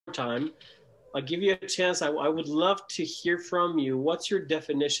time, I'll give you a chance. I would love to hear from you. What's your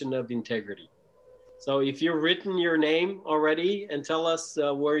definition of integrity? So if you've written your name already and tell us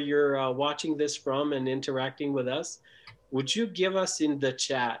where you're watching this from and interacting with us, would you give us in the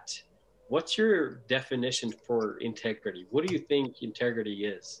chat, what's your definition for integrity? What do you think integrity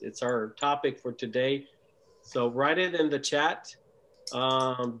is? It's our topic for today. So write it in the chat.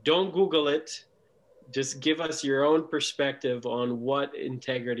 Don't Google it. Just give us your own perspective on what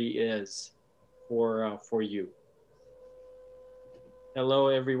integrity is for you. Hello,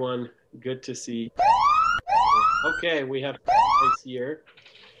 everyone. Good to see. Okay, we have here.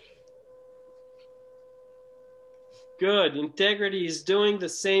 Good. Integrity is doing the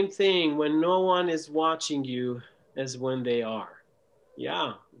same thing when no one is watching you as when they are.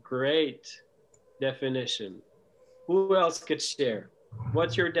 Yeah, great definition. Who else could share?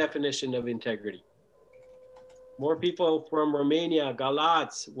 What's your definition of integrity? More people from Romania,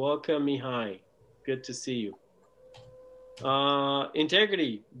 Galați, welcome, Mihai. Good to see you.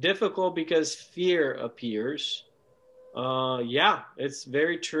 Integrity, difficult because fear appears. Yeah, it's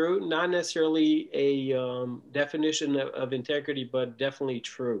very true. Not necessarily a definition of integrity, but definitely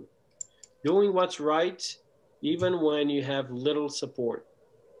true. Doing what's right, even when you have little support.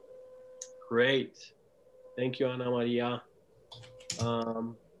 Great. Thank you, Ana Maria.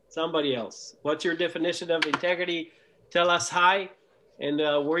 Somebody else. What's your definition of integrity? Tell us hi and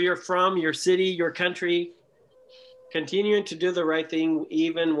where you're from, your city, your country. Continuing to do the right thing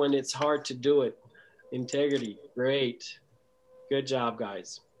even when it's hard to do it. Integrity. Great. Good job,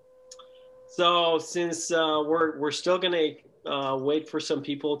 guys. So since we're still going to wait for some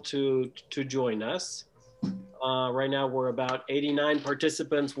people to join us. Right now we're about 89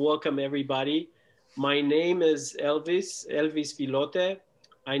 participants. Welcome, everybody. My name is Elvis Filote.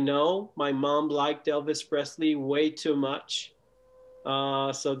 I know my mom liked Elvis Presley way too much.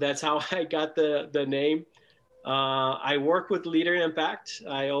 So that's how I got the name. I work with Leader Impact.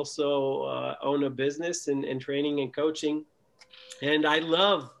 I also own a business in training and coaching. And I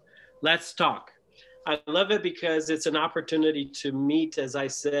love Let's Talk. I love it because it's an opportunity to meet, as I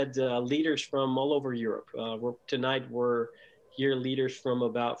said, leaders from all over Europe. Tonight we're here leaders from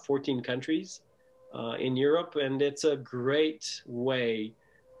about 14 countries in Europe. And it's a great way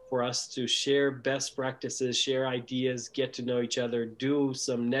for us to share best practices, share ideas, get to know each other, do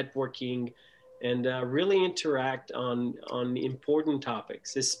some networking, and really interact on important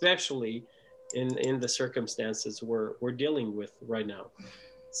topics, especially in the circumstances we're dealing with right now.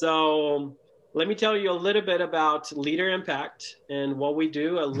 So let me tell you a little bit about Leader Impact and what we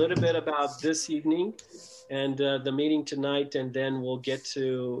do, a little bit about this evening and the meeting tonight, and then we'll get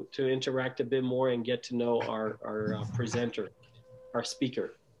to interact a bit more and get to know our presenter, our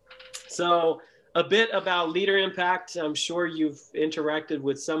speaker. So a bit about Leader Impact. I'm sure you've interacted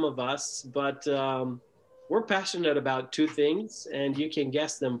with some of us, but we're passionate about two things, and you can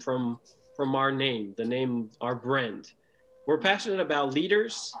guess them from our name, our brand. We're passionate about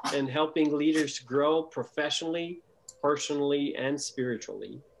leaders and helping leaders grow professionally, personally, and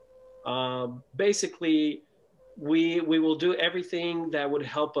spiritually. Basically, we will do everything that would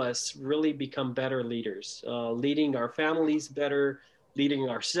help us really become better leaders, leading our families better, leading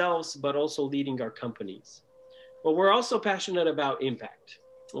ourselves, but also leading our companies. But we're also passionate about impact.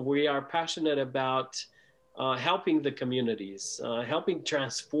 We are passionate about helping the communities, helping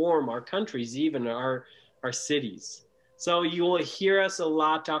transform our countries, even our cities. So you will hear us a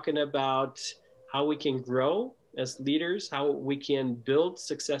lot talking about how we can grow as leaders, how we can build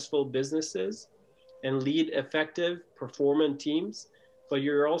successful businesses and lead effective performant teams. But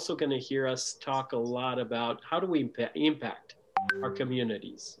you're also going to hear us talk a lot about how do we impact our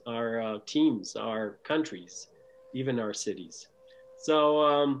communities, our teams, our countries, even our cities.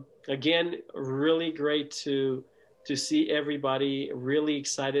 So again, really great to see everybody. Really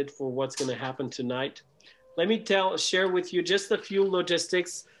excited for what's going to happen tonight. Let me share with you just a few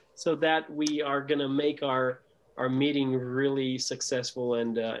logistics so that we are going to make our meeting really successful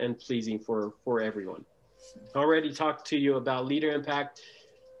and pleasing for everyone. I already talked to you about Leader Impact.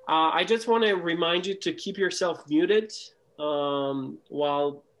 I just want to remind you to keep yourself muted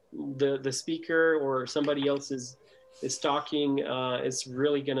while the speaker or somebody else is talking. It's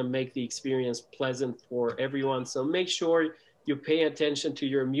really going to make the experience pleasant for everyone. So make sure you pay attention to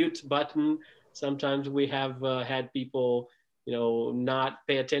your mute button. Sometimes we have had people, not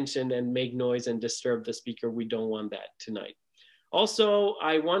pay attention and make noise and disturb the speaker. We don't want that tonight. Also,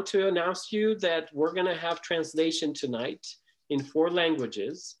 I want to announce to you that we're going to have translation tonight in 4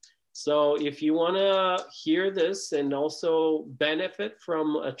 languages. So if you want to hear this and also benefit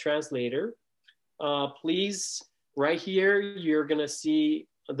from a translator, please, right here, you're going to see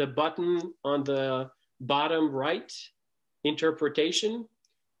the button on the bottom right, interpretation.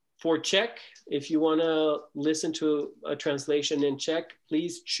 For Czech, if you want to listen to a translation in Czech,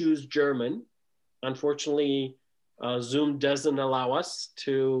 please choose German. Unfortunately, Zoom doesn't allow us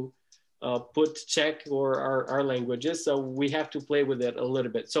to put Czech or our languages, so we have to play with it a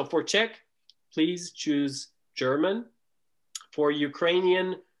little bit. So for Czech, please choose German. For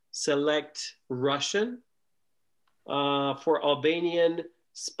Ukrainian, select Russian. For Albanian,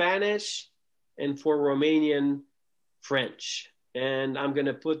 Spanish. And for Romanian, French. And I'm going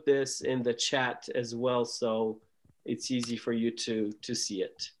to put this in the chat as well, so it's easy for you to see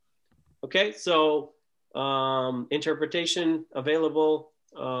it. Okay, so interpretation available,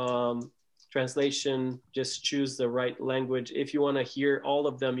 translation, just choose the right language. If you want to hear all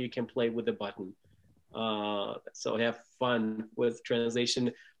of them, you can play with the button. So have fun with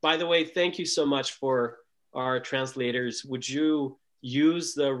translation. By the way, thank you so much for our translators. Would you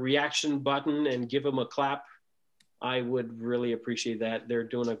use the reaction button and give them a clap? I would really appreciate that. They're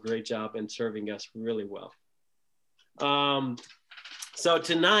doing a great job and serving us really well. So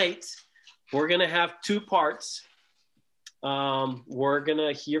tonight, we're gonna have two parts. We're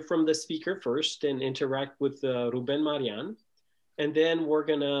gonna hear from the speaker first and interact with Ruben, Marian, and then we're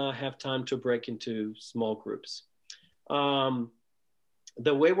gonna have time to break into small groups.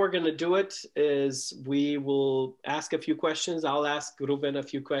 The way we're gonna do it is we will ask a few questions. I'll ask Ruben a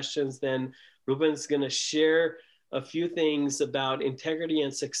few questions, then Ruben's gonna share a few things about integrity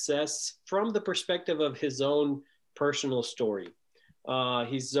and success from the perspective of his own personal story,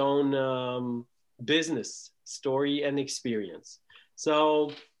 his own business story and experience.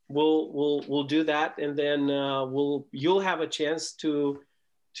 So we'll do that, and then you'll have a chance to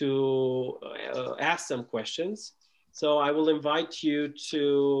ask some questions. So I will invite you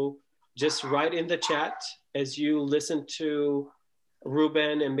to just write in the chat as you listen to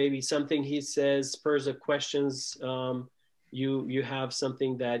Ruben, and maybe something he says spurs of questions. You have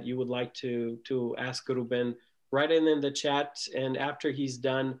something that you would like to ask Ruben, write it in the chat, and after he's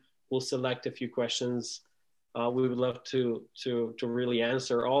done, we'll select a few questions. We would love to really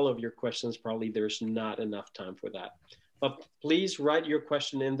answer all of your questions. Probably there's not enough time for that, but please write your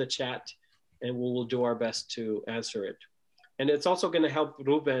question in the chat, and we will do our best to answer it. And it's also going to help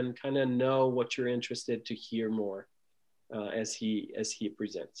Ruben kind of know what you're interested to hear more. As he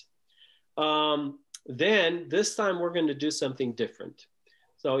presents. Then this time we're going to do something different.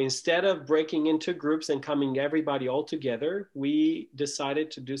 So instead of breaking into groups and coming everybody all together, we decided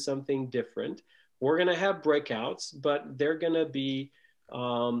to do something different. We're going to have breakouts, but they're going to be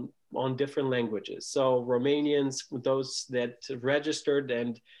on different languages. So Romanians, those that registered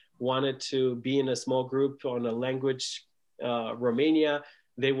and wanted to be in a small group on a language, Romania,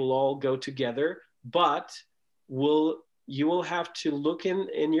 they will all go together, but you will have to look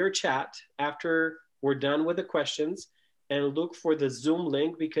in your chat after we're done with the questions and look for the Zoom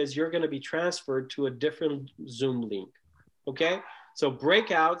link, because you're going to be transferred to a different Zoom link. Okay, so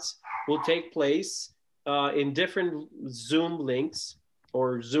breakouts will take place in different Zoom links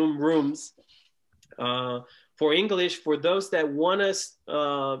or Zoom rooms. For English, for those that want to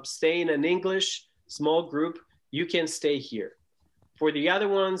stay in an English small group, you can stay here. For the other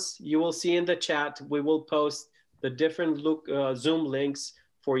ones, you will see in the chat, we will post the different Zoom links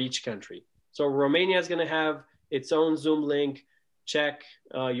for each country. So Romania is going to have its own Zoom link, Czech,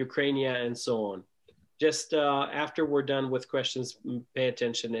 Ukraine, and so on. Just after we're done with questions, pay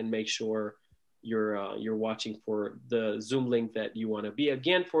attention and make sure you're watching for the Zoom link that you want to be.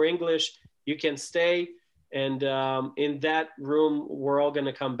 Again, for English, you can stay, and in that room, we're all going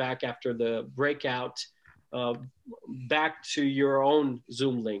to come back after the breakout, back to your own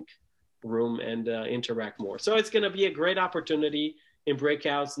Zoom link room and interact more. So it's going to be a great opportunity in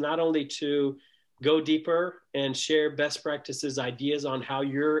breakouts, not only to go deeper and share best practices, ideas on how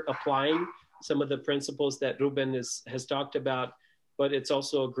you're applying some of the principles that Ruben has talked about, but it's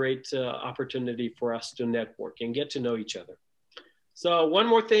also a great opportunity for us to network and get to know each other. So one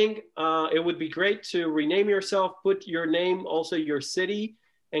more thing, it would be great to rename yourself, put your name, also your city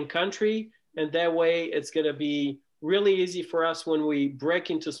and country, and that way it's going to be really easy for us when we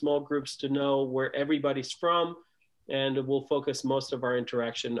break into small groups to know where everybody's from, and we'll focus most of our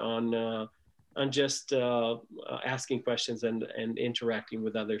interaction on just asking questions and interacting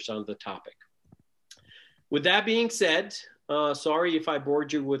with others on the topic. With that being said, sorry if I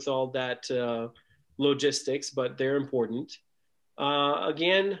bored you with all that logistics, but they're important.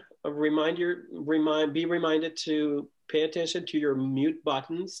 Again, be reminded to pay attention to your mute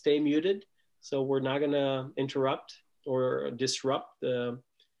button, stay muted, so we're not going to interrupt or disrupt the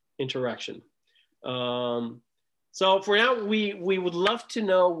interaction. So for now, we would love to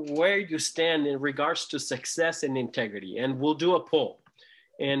know where you stand in regards to success and integrity, and we'll do a poll.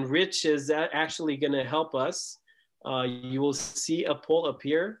 And Rich is actually going to help us. You will see a poll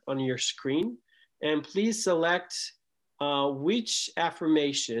appear on your screen, and please select which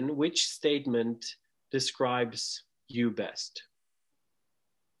affirmation, which statement describes you best.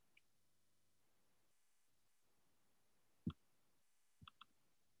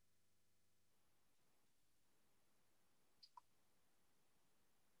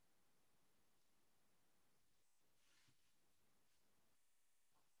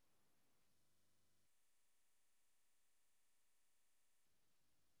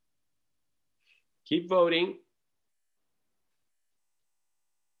 Keep voting.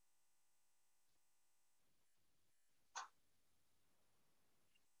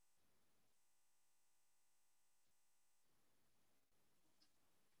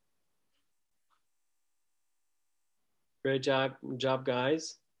 Great job,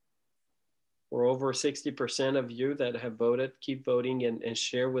 guys. We're over 60% of you that have voted. Keep voting and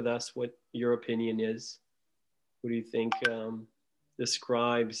share with us what your opinion is. What do you think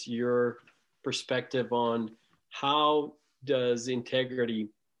describes your perspective on how does integrity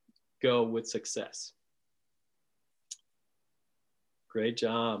go with success? Great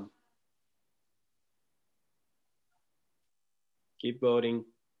job. Keep voting.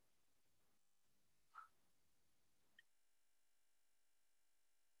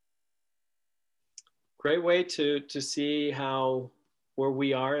 Great way to see where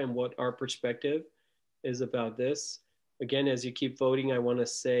we are and what our perspective is about this. Again, as you keep voting, I want to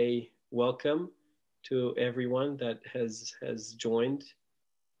say welcome to everyone that has joined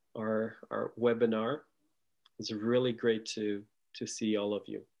our webinar. It's really great to see all of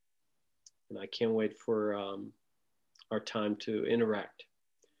you. And I can't wait for our time to interact.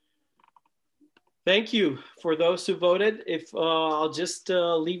 Thank you for those who voted. If I'll just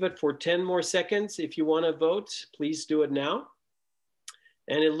leave it for 10 more seconds. If you want to vote, please do it now.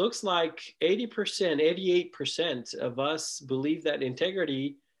 And it looks like 80%, 88% of us believe that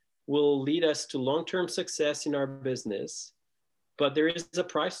integrity will lead us to long-term success in our business, but there is a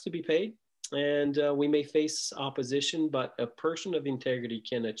price to be paid, and we may face opposition, but a person of integrity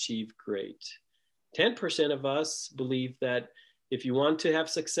can achieve great. 10% of us believe that if you want to have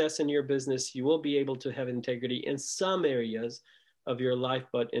success in your business, you will be able to have integrity in some areas of your life,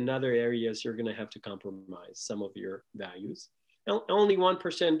 but in other areas, you're going to have to compromise some of your values. Only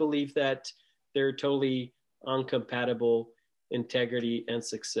 1% believe that they're totally incompatible. Integrity and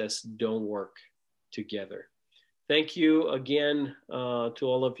success don't work together. Thank you again to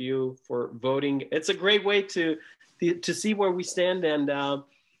all of you for voting. It's a great way to see where we stand and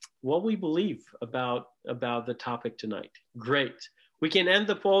what we believe about the topic tonight. Great. We can end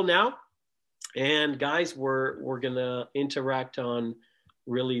the poll now. And guys, we're gonna interact on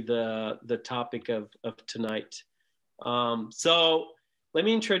really the topic of tonight. So let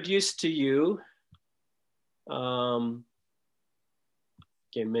me introduce to you, okay,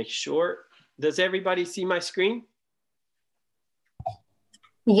 make sure. Does everybody see my screen?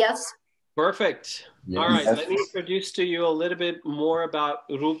 Yes. Perfect. Yes. All right, let me introduce to you a little bit more about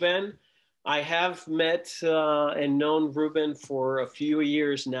Ruben. I have met and known Ruben for a few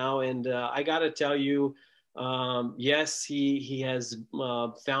years now, and I gotta tell you, yes, he has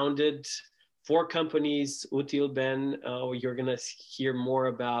founded 4 companies, Util Ben. You're gonna hear more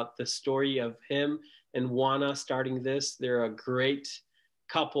about the story of him and Juana starting this. They're a great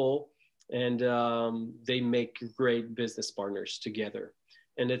couple, and they make great business partners together.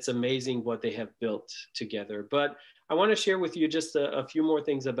 And it's amazing what they have built together. But I want to share with you just a few more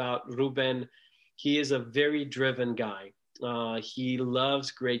things about Ruben. He is a very driven guy. He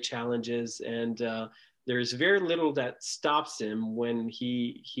loves great challenges, and there's very little that stops him when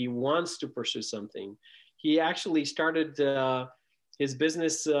he wants to pursue something. He actually started his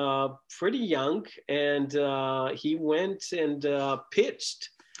business pretty young, and he went and pitched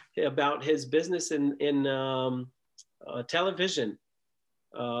about his business in television.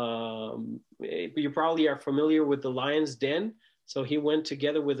 You probably are familiar with the Lion's Den. So he went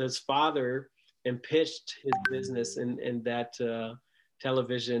together with his father and pitched his business in that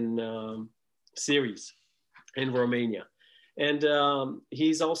television series in Romania. And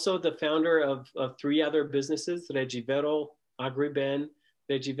he's also the founder of 3 other businesses, Regivero, Agriben.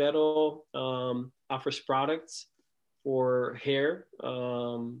 Regivero offers products for hair,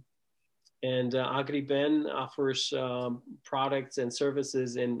 and Agriben offers products and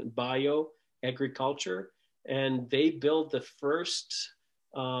services in bio agriculture. And they built the first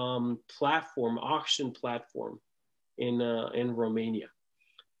auction platform in Romania.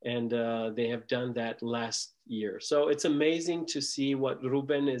 and they have done that last year. So it's amazing to see what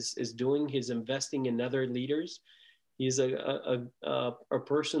Ruben is doing. He's investing in other leaders. He's a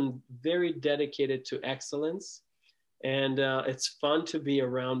person very dedicated to excellence. And it's fun to be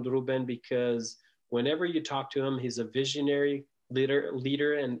around Ruben because whenever you talk to him, he's a visionary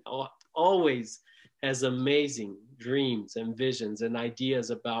leader and always has amazing dreams and visions and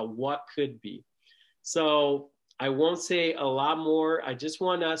ideas about what could be. So I won't say a lot more. I just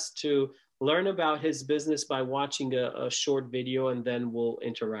want us to learn about his business by watching a short video, and then we'll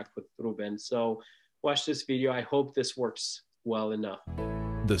interact with Ruben. So watch this video. I hope this works well enough.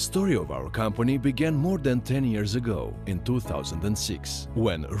 The story of our company began more than 10 years ago, in 2006,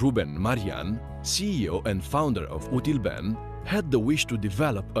 when Ruben Marian, CEO and founder of Utilben, had the wish to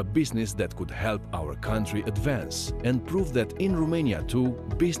develop a business that could help our country advance and prove that in Romania too,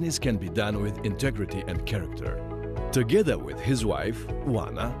 business can be done with integrity and character. Together with his wife,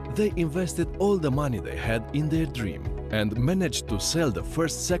 Oana, they invested all the money they had in their dream and managed to sell the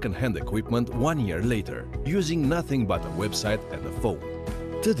first second-hand equipment 1 year later, using nothing but a website and a phone.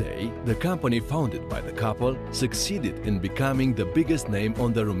 Today, the company founded by the couple succeeded in becoming the biggest name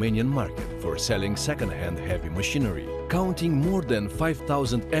on the Romanian market for selling second-hand heavy machinery, counting more than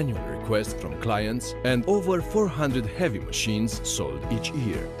 5,000 annual requests from clients and over 400 heavy machines sold each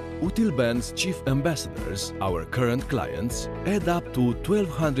year. Utilben's chief ambassadors, our current clients, add up to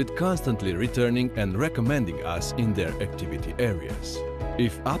 1,200 constantly returning and recommending us in their activity areas.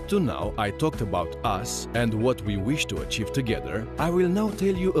 If up to now I talked about us and what we wish to achieve together, I will now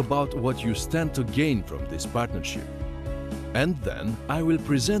tell you about what you stand to gain from this partnership. And then I will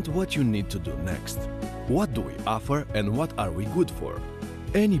present what you need to do next. What do we offer and what are we good for?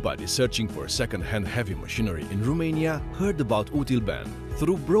 Anybody searching for second-hand heavy machinery in Romania heard about Utilben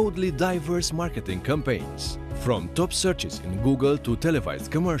through broadly diverse marketing campaigns, from top searches in Google to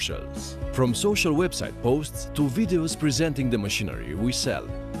televised commercials, from social website posts to videos presenting the machinery we sell.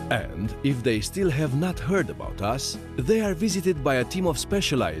 And if they still have not heard about us, they are visited by a team of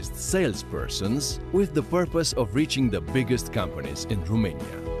specialized salespersons with the purpose of reaching the biggest companies in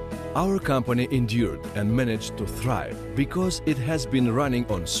Romania. Our company endured and managed to thrive because it has been running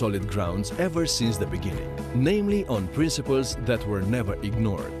on solid grounds ever since the beginning, namely on principles that were never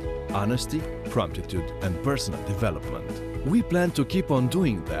ignored: honesty, promptitude, and personal development. We plan to keep on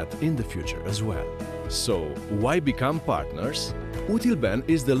doing that in the future as well. So, why become partners? Utilben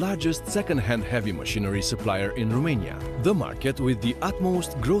is the largest second-hand heavy machinery supplier in Romania, the market with the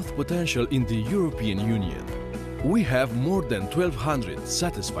utmost growth potential in the European Union. We have more than 1,200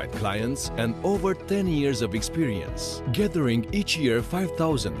 satisfied clients and over 10 years of experience, gathering each year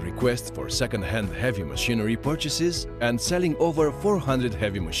 5,000 requests for second-hand heavy machinery purchases and selling over 400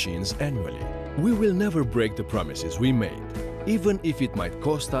 heavy machines annually. We will never break the promises we made, even if it might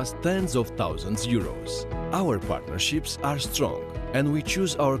cost us tens of thousands euros. Our partnerships are strong, and we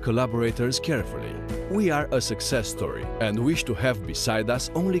choose our collaborators carefully. We are a success story and wish to have beside us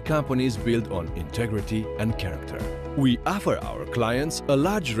only companies built on integrity and character. We offer our clients a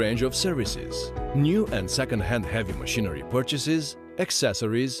large range of services: new and second-hand heavy machinery purchases,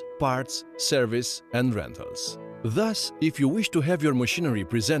 accessories, parts, service and rentals. Thus, if you wish to have your machinery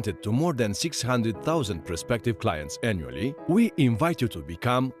presented to more than 600,000 prospective clients annually, we invite you to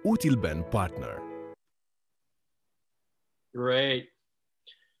become Utilben partner. Great.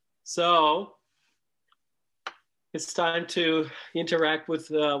 So it's time to interact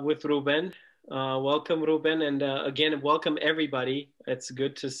with Ruben. Welcome, Ruben, and again, welcome everybody. It's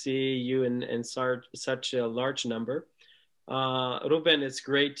good to see you in such a large number. Ruben, it's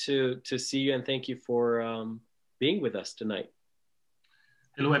great to see you, and thank you for being with us tonight.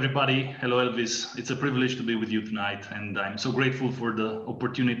 Hello, everybody. Hello, Elvis. It's a privilege to be with you tonight, and I'm so grateful for the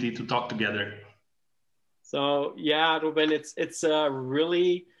opportunity to talk together. So yeah, Ruben, it's a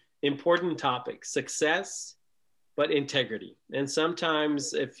really important topic: success, but integrity. And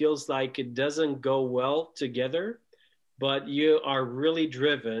sometimes it feels like it doesn't go well together, but you are really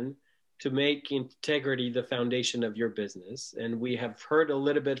driven to make integrity the foundation of your business. And we have heard a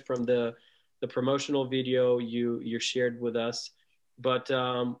little bit from the promotional video you shared with us, but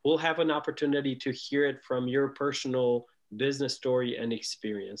we'll have an opportunity to hear it from your personal business story and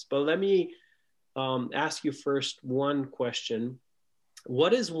experience. But let me ask you first one question.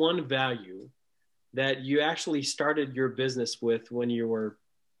 What is one value that you actually started your business with when you were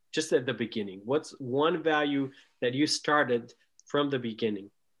just at the beginning? What's one value that you started from the beginning?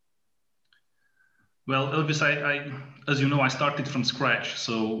 Well, Elvis, as you know, I started from scratch,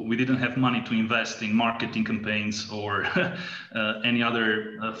 so we didn't have money to invest in marketing campaigns or any other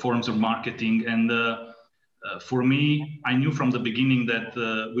forms of marketing. And For me, I knew from the beginning that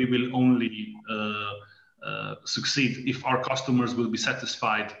we will only succeed if our customers will be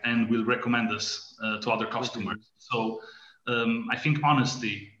satisfied and will recommend us to other customers. So I think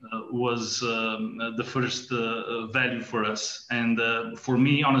honesty was the first value for us. And for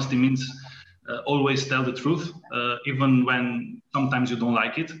me, honesty means always tell the truth, even when sometimes you don't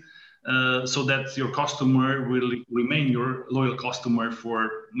like it, so that your customer will remain your loyal customer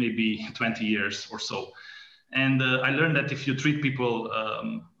for maybe 20 years or so. And I learned that if you treat people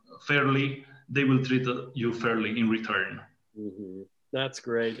fairly, they will treat you fairly in return. Mm-hmm. That's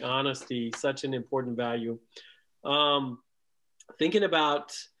great. Honesty, such an important value. Thinking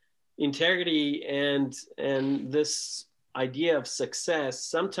about integrity and this idea of success,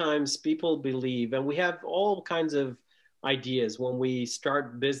 sometimes people believe, and we have all kinds of ideas when we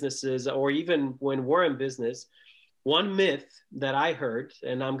start businesses or even when we're in business. One myth that I heard,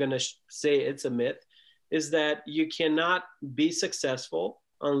 and I'm going to say it's a myth, is that you cannot be successful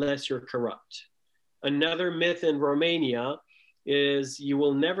unless you're corrupt. Another myth in Romania is you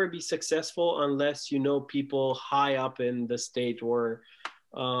will never be successful unless you know people high up in the state, or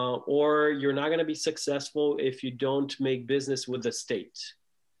you're not going to be successful if you don't make business with the state.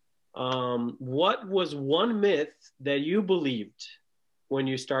 What was one myth that you believed when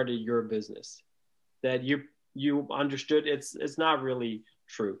you started your business that you understood it's not really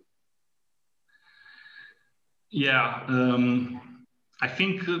true? Yeah, I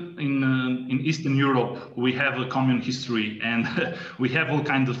think in Eastern Europe we have a common history, and we have all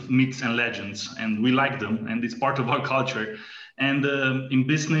kinds of myths and legends, and we like them, and it's part of our culture. And in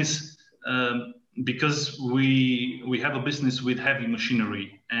business, because we have a business with heavy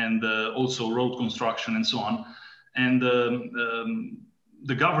machinery and also road construction and so on, and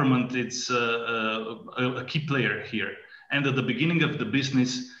the government is a key player here. And at the beginning of the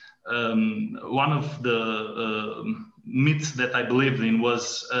business, one of the myths that I believed in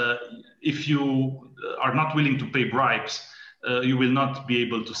was if you are not willing to pay bribes, you will not be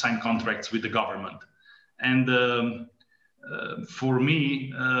able to sign contracts with the government. And for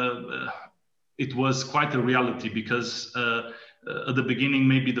me, it was quite a reality, because at the beginning,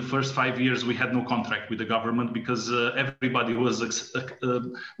 maybe the first 5 years, we had no contract with the government, because everybody was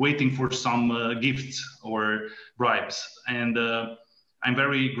waiting for some gifts or bribes. And I'm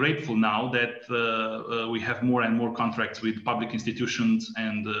very grateful now that we have more and more contracts with public institutions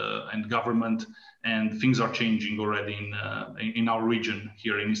and government, and things are changing already in our region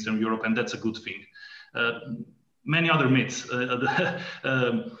here in Eastern Europe, and that's a good thing. Many other myths.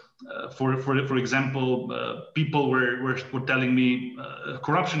 For example, people were telling me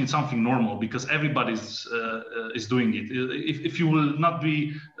corruption is something normal because everybody's is doing it. If you will not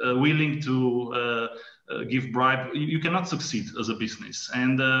be willing to give bribe, you cannot succeed as a business,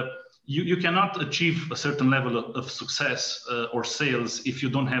 and you cannot achieve a certain level of success or sales if you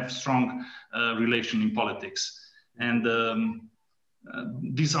don't have strong relation in politics. And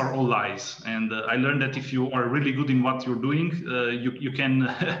these are all lies. And I learned that if you are really good in what you're doing, you can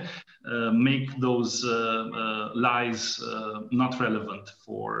make those lies not relevant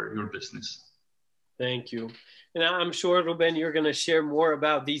for your business. Thank you. And I'm sure, Ruben, you're going to share more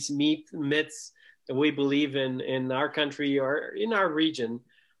about these myths that we believe in our country or in our region.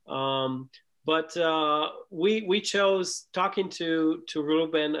 But we chose, talking to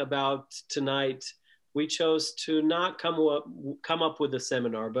Ruben about tonight, we chose to not come up with a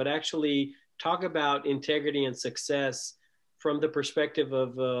seminar, but actually talk about integrity and success from the perspective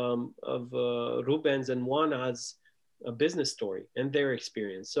of Ruben's and Juana's business story and their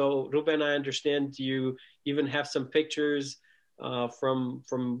experience. So Ruben, I understand you even have some pictures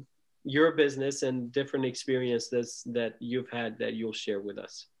from your business and different experiences that you've had that you'll share with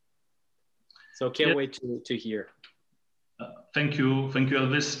us. So can't wait to hear. Thank you,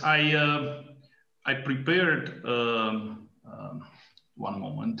 Elvis. I prepared, one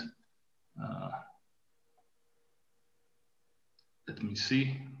moment. Let me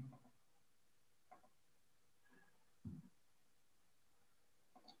see.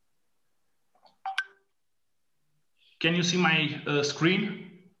 Can you see my screen?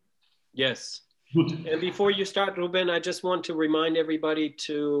 Yes. Good. And before you start, Ruben, I just want to remind everybody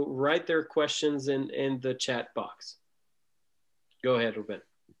to write their questions in the chat box. Go ahead, Ruben.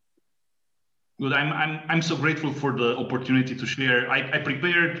 Good. I'm so grateful for the opportunity to share. I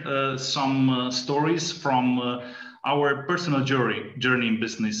prepared some stories from our personal journey in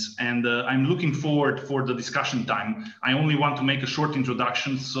business, and I'm looking forward for the discussion time. I only want to make a short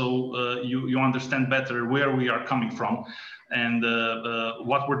introduction so you understand better where we are coming from. and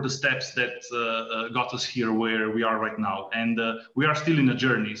what were the steps that got us here where we are right now. And we are still in a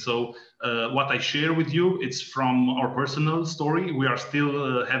journey. So what I share with you, it's from our personal story. We are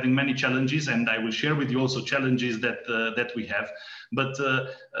still having many challenges, and I will share with you also challenges that we have. But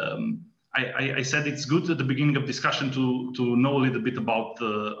I said it's good at the beginning of discussion to know a little bit about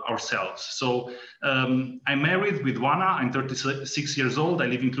ourselves. So I'm married with Oana. I'm 36 years old. I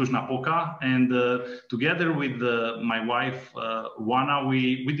live in Cluj-Napoca, and together with my wife Oana,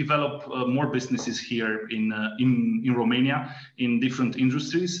 we develop more businesses here in Romania in different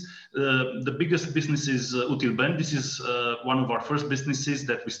industries. The biggest business is Utilben. This is one of our first businesses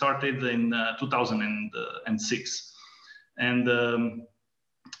that we started in 2006, and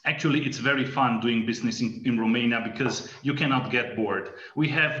actually, it's very fun doing business in Romania because you cannot get bored. We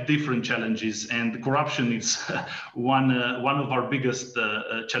have different challenges, and corruption is one of our biggest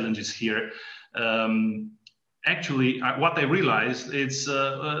challenges here. Actually, what I realized is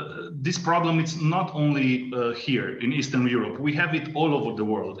this problem is not only here in Eastern Europe. We have it all over the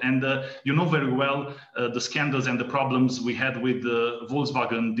world. And you know very well the scandals and the problems we had with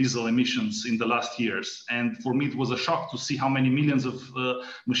Volkswagen diesel emissions in the last years. And for me, it was a shock to see how many millions of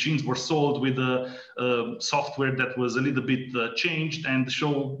machines were sold with software that was a little bit changed and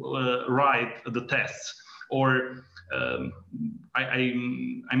show right the tests. Or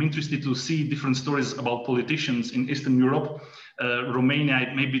I'm interested to see different stories about politicians in Eastern Europe.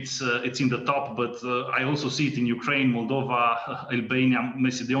 Romania, maybe it's in the top, but I also see it in Ukraine, Moldova, Albania,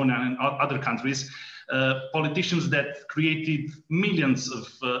 Macedonia, and other countries. Politicians that created millions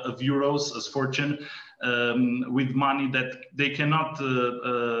of euros as fortune with money that they cannot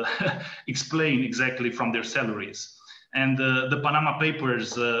explain exactly from their salaries. And the Panama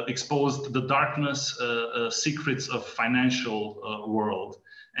Papers exposed the darkness, secrets of financial world.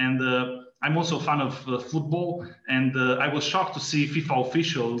 And I'm also a fan of football, and I was shocked to see FIFA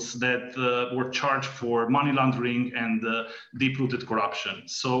officials that were charged for money laundering and deep-rooted corruption.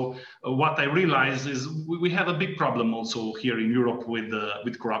 So what I realized is we have a big problem also here in Europe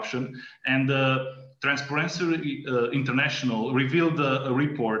with corruption. And Transparency International revealed a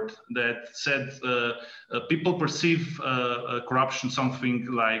report that said people perceive corruption something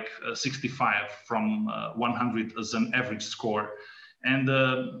like 65 from 100 as an average score. And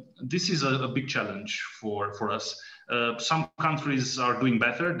this is a big challenge for us. Some countries are doing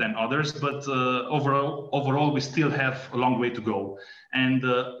better than others, but overall, we still have a long way to go. And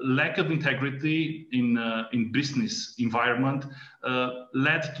lack of integrity in business environment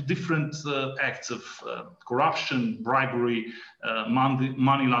led to different acts of corruption, bribery,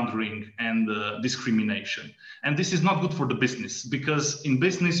 money laundering, and discrimination. And this is not good for the business, because in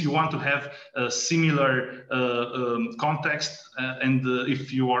business you want to have a similar context, and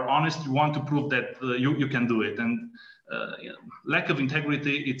if you are honest, you want to prove that you can do it. And lack of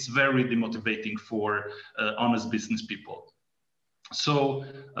integrity, it's very demotivating for honest business people. So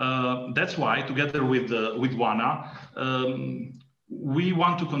that's why, together with Oana, we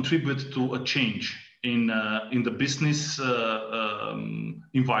want to contribute to a change in the business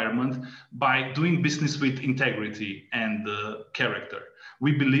environment by doing business with integrity and character.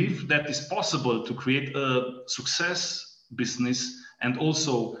 We believe that it's possible to create a success business and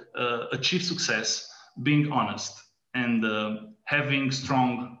also achieve success being honest and having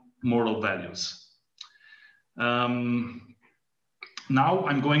strong moral values. Now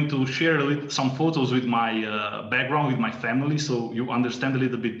I'm going to share some photos with my background, with my family, so you understand a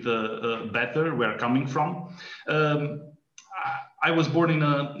little bit better where I'm coming from. I was born in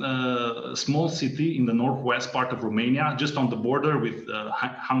a small city in the northwest part of Romania, just on the border with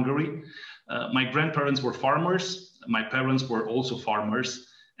Hungary. My grandparents were farmers. My parents were also farmers.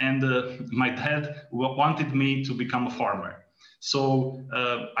 And my dad wanted me to become a farmer. So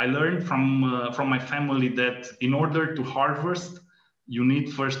I learned from my family that in order to harvest, you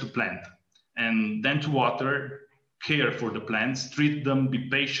need first to plant, and then to water, care for the plants, treat them, be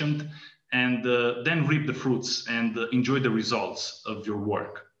patient, and then reap the fruits and enjoy the results of your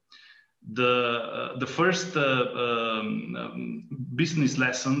work. The first business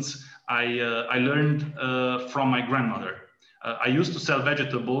lessons I learned from my grandmother. I used to sell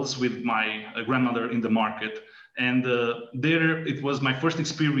vegetables with my grandmother in the market, and there it was my first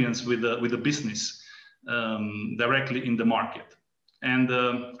experience with a business directly in the market. And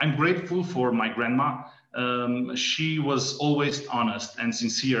I'm grateful for my grandma. She was always honest and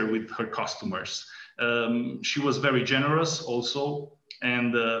sincere with her customers. She was very generous also,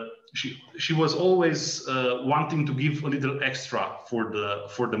 and she was always wanting to give a little extra for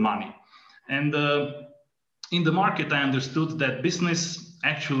the money. And in the market, I understood that business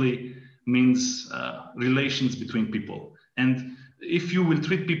actually means relations between people. And if you will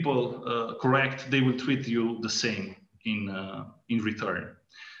treat people correct, they will treat you the same in return.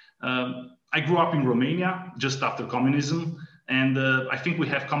 I grew up in Romania just after communism, and I think we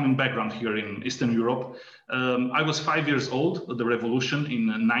have common background here in Eastern Europe. I was 5 years old at the revolution in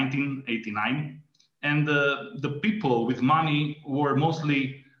 1989, and the people with money were mostly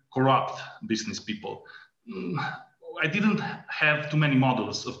corrupt business people. I didn't have too many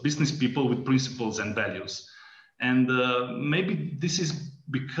models of business people with principles and values. And maybe this is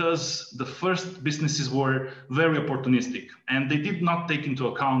because the first businesses were very opportunistic and they did not take into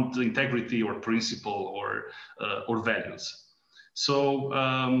account integrity or principle or values. So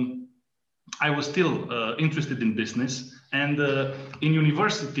I was still interested in business. And in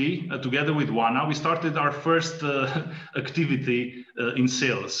university, together with Juana, we started our first activity in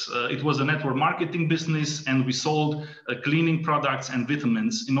sales. It was a network marketing business, and we sold cleaning products and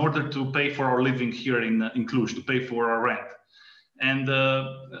vitamins in order to pay for our living here in Cluj, to pay for our rent. And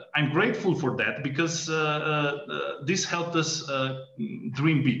I'm grateful for that because this helped us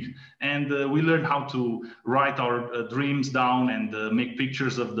dream big. And we learned how to write our dreams down and make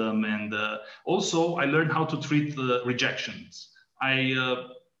pictures of them. And also I learned how to treat rejections. I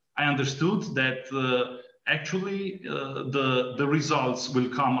understood that actually the results will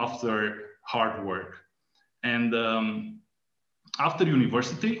come after hard work. And after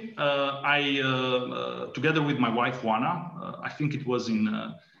university, together with my wife, Juana, I think it was in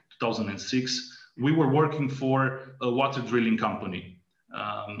 2006, we were working for a water drilling company.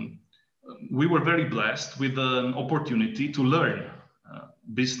 We were very blessed with an opportunity to learn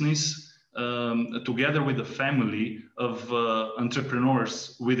business together with a family of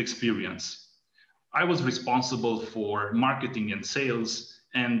entrepreneurs with experience. I was responsible for marketing and sales,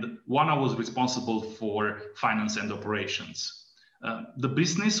 and Juana was responsible for finance and operations. The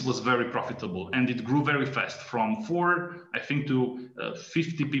business was very profitable and it grew very fast from 4, I think, to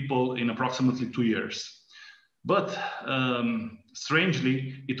 50 people in approximately 2 years. But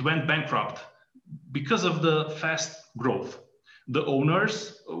strangely, it went bankrupt because of the fast growth. The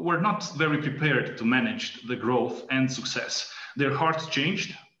owners were not very prepared to manage the growth and success. Their hearts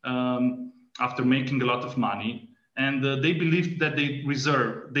changed after making a lot of money. And they believed that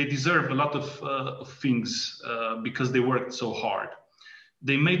they deserve a lot of things because they worked so hard.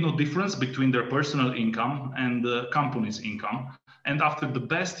 They made no difference between their personal income and the company's income. And after the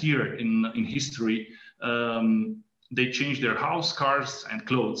best year in history, they changed their house, cars, and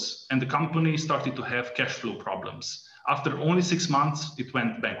clothes. And the company started to have cash flow problems. After only 6 months, it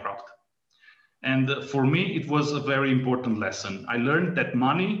went bankrupt. And for me, it was a very important lesson. I learned that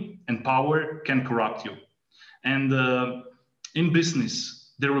money and power can corrupt you. And in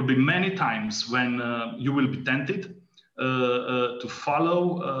business, there will be many times when you will be tempted to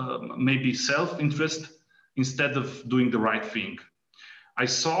follow maybe self-interest instead of doing the right thing. I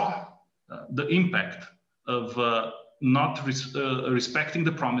saw the impact of not respecting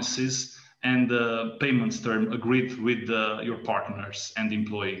the promises and the payments term agreed with your partners and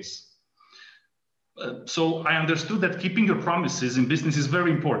employees. So I understood that keeping your promises in business is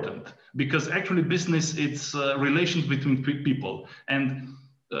very important, because actually business, it's relations between people. And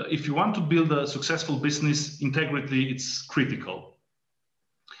if you want to build a successful business, integrity, it's critical.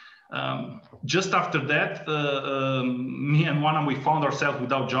 Just after that, me and Juana, we found ourselves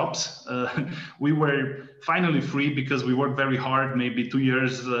without jobs. We were finally free because we worked very hard, maybe 2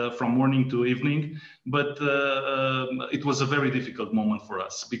 years from morning to evening. But it was a very difficult moment for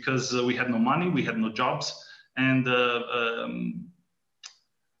us because we had no money, we had no jobs. And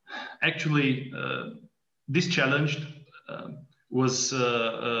actually, this challenge was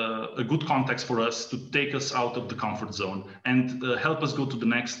a good context for us to take us out of the comfort zone and help us go to the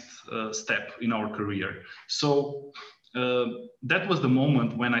next step in our career. So that was the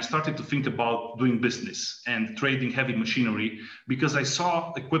moment when I started to think about doing business and trading heavy machinery, because I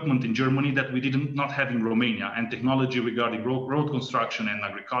saw equipment in Germany that we did not have in Romania, and technology regarding road construction and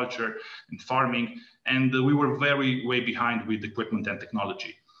agriculture and farming. And we were way behind with equipment and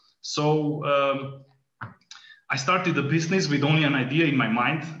technology. So I started a business with only an idea in my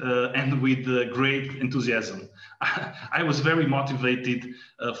mind and with great enthusiasm. I was very motivated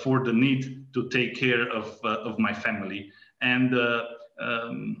for the need to take care of my family. And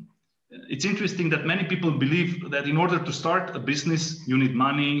it's interesting that many people believe that in order to start a business, you need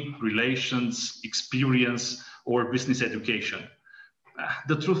money, relations, experience, or business education.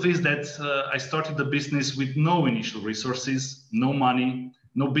 The truth is that I started the business with no initial resources, no money,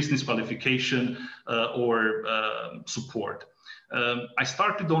 no business qualification or support. I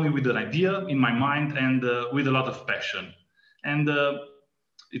started only with an idea in my mind and with a lot of passion. And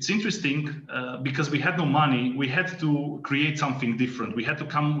it's interesting because we had no money. We had to create something different. We had to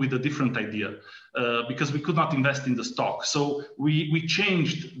come with a different idea because we could not invest in the stock. So we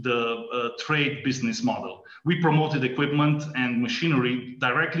changed the trade business model. We promoted equipment and machinery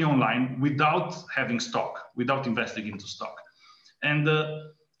directly online without having stock, without investing into stock. And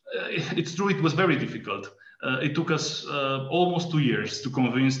it's true, it was very difficult. It took us almost 2 years to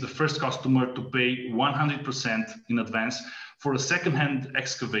convince the first customer to pay 100% in advance for a second-hand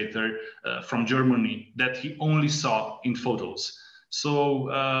excavator from Germany that he only saw in photos. So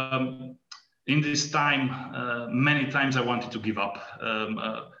in this time, many times I wanted to give up.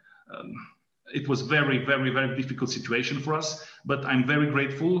 It was very, very, very difficult situation for us, but I'm very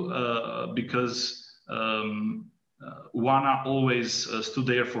grateful because Juana always stood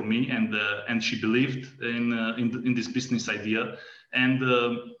there for me, and she believed in this business idea. And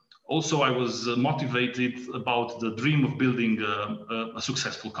also, I was motivated about the dream of building a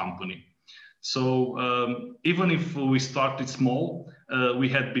successful company. So even if we started small, we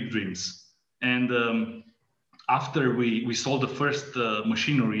had big dreams. And after we sold the first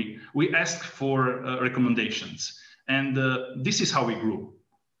machinery, we asked for recommendations. And this is how we grew.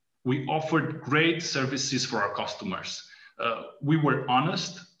 We offered great services for our customers. We were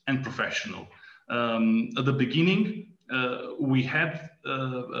honest and professional. At the beginning, we had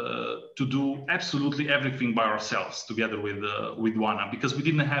to do absolutely everything by ourselves together with Juana because we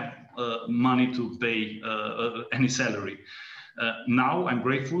didn't have money to pay any salary. Now I'm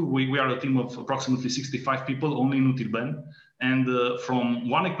grateful. We are a team of approximately 65 people only in Utilben. And from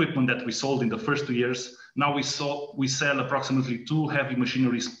one equipment that we sold in the first 2 years, now we sell approximately 2 heavy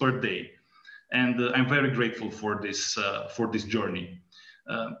machineries per day. And I'm very grateful for this journey.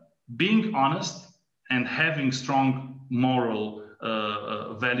 Being honest and having strong moral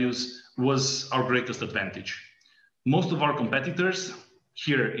values was our greatest advantage. Most of our competitors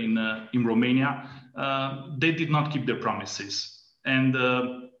here in Romania, they did not keep their promises. And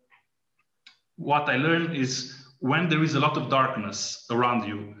what I learned is when there is a lot of darkness around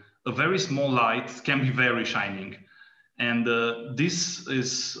you, a very small light can be very shining. And this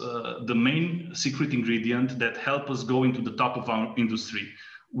is the main secret ingredient that helped us go into the top of our industry.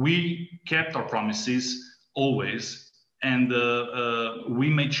 We kept our promises always, and we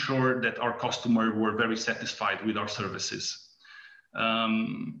made sure that our customers were very satisfied with our services.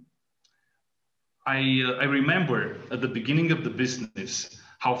 I remember at the beginning of the business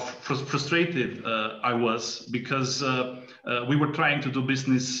how frustrated I was because we were trying to do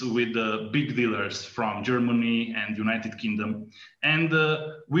business with big dealers from Germany and United Kingdom, and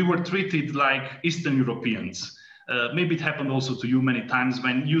we were treated like Eastern Europeans. Maybe it happened also to you many times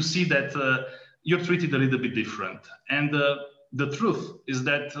when you see that you're treated a little bit different. And the truth is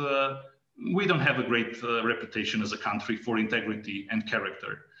that we don't have a great reputation as a country for integrity and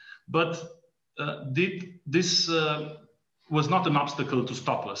character. But this was not an obstacle to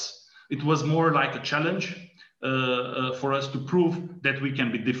stop us. It was more like a challenge for us to prove that we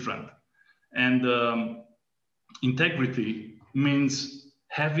can be different. And integrity means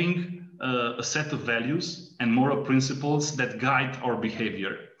having a set of values and moral principles that guide our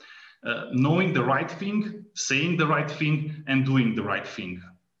behavior. Knowing the right thing, saying the right thing, and doing the right thing.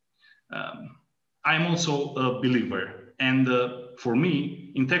 I'm also a believer, and for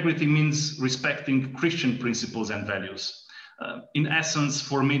me, integrity means respecting Christian principles and values. In essence,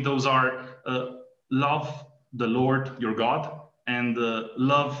 for me, those are love the Lord your God and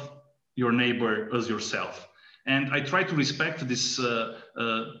love your neighbor as yourself. And I try to respect these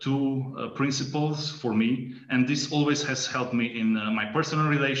two principles for me, and this always has helped me in my personal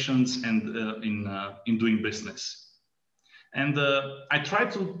relations and in doing business. And I try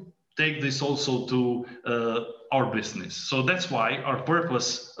to take this also to our business. So that's why our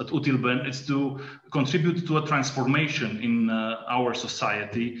purpose at Utilben is to contribute to a transformation in our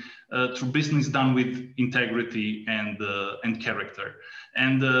society through business done with integrity and character.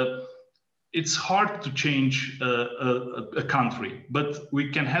 And it's hard to change a country, but we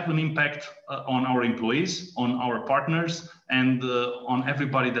can have an impact on our employees, on our partners, and on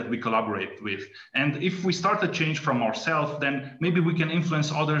everybody that we collaborate with. And if we start a change from ourselves, then maybe we can influence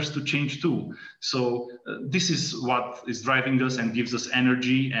others to change too. So this is what is driving us and gives us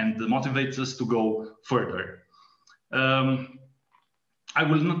energy and motivates us to go further. I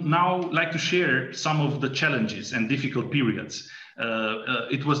will now like to share some of the challenges and difficult periods.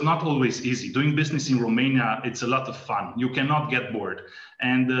 It was not always easy. Doing business in Romania, it's a lot of fun. You cannot get bored.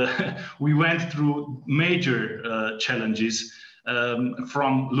 And we went through major challenges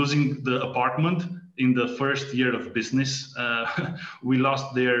from losing the apartment in the first year of business. We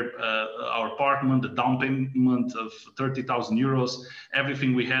lost there our apartment, the down payment of 30,000 euros,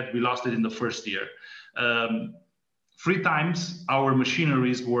 everything we had, we lost it in the first year. 3 times our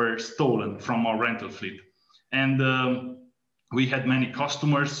machineries were stolen from our rental fleet. And we had many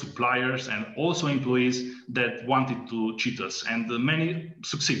customers, suppliers, and also employees that wanted to cheat us, and many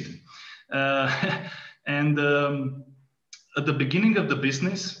succeeded. At the beginning of the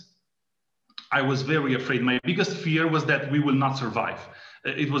business, I was very afraid. My biggest fear was that we will not survive.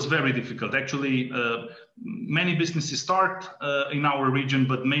 It was very difficult. Actually, many businesses start in our region,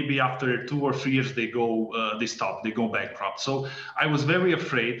 but maybe after 2 or 3 years, they stop, they go bankrupt. So I was very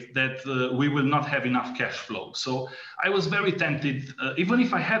afraid that we will not have enough cash flow. So I was very tempted, even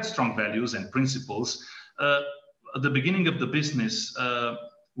if I had strong values and principles, at the beginning of the business,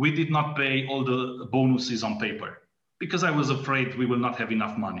 we did not pay all the bonuses on paper because I was afraid we will not have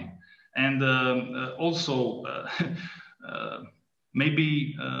enough money. And also,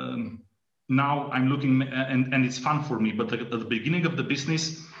 maybe now I'm looking, and it's fun for me, but at the beginning of the business,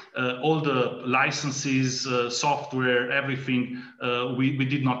 all the licenses, software, everything, we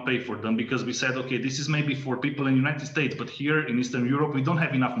did not pay for them because we said, okay, this is maybe for people in the United States, but here in Eastern Europe, we don't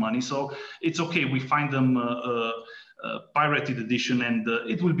have enough money. So it's okay, we find them pirated edition, and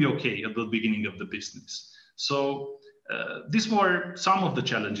it will be okay at the beginning of the business. So these were some of the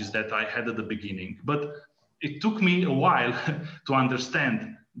challenges that I had at the beginning, but it took me a while to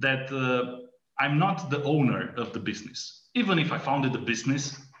understand that I'm not the owner of the business. Even if I founded the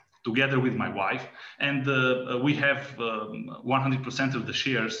business together with my wife, and we have 100% of the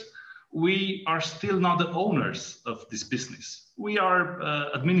shares, we are still not the owners of this business. We are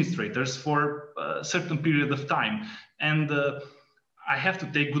administrators for a certain period of time, and I have to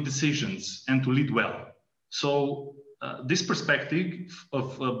take good decisions and to lead well. So this perspective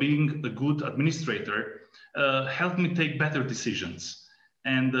of being a good administrator helped me take better decisions.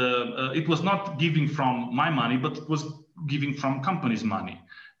 And it was not giving from my money, but it was giving from company's money.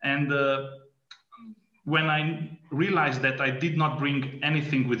 And when I realized that I did not bring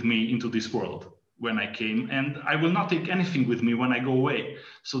anything with me into this world when I came, and I will not take anything with me when I go away.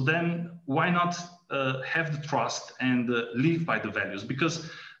 So then why not have the trust and live by the values? Because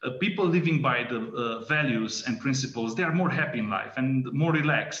people living by the values and principles, they are more happy in life and more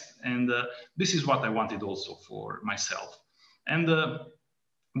relaxed. And this is what I wanted also for myself. And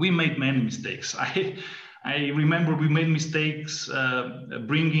we made many mistakes. I remember we made mistakes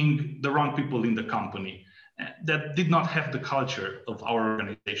bringing the wrong people in the company that did not have the culture of our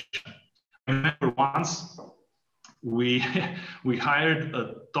organization. I remember once we hired a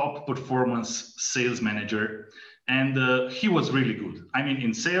top performance sales manager, and he was really good. I mean,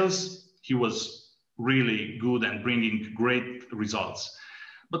 in sales, he was really good and bringing great results.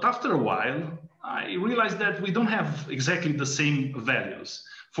 But after a while, I realized that we don't have exactly the same values.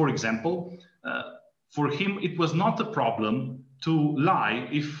 For example, for him, it was not a problem to lie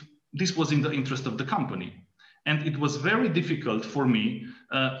if this was in the interest of the company. And it was very difficult for me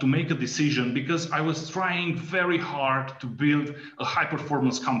to make a decision because I was trying very hard to build a high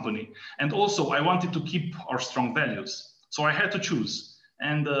performance company. And also I wanted to keep our strong values. So I had to choose.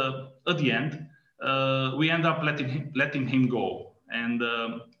 And at the end, we end up letting him go. And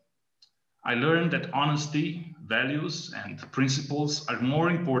I learned that honesty, values, and principles are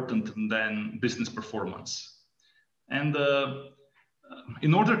more important than business performance. And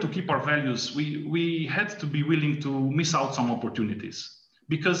in order to keep our values, we had to be willing to miss out some opportunities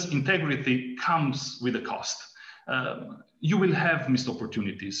because integrity comes with a cost. You will have missed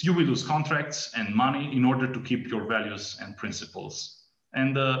opportunities. You will lose contracts and money in order to keep your values and principles.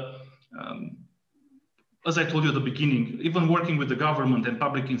 And as I told you at the beginning, even working with the government and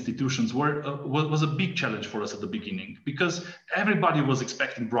public institutions was a big challenge for us at the beginning because everybody was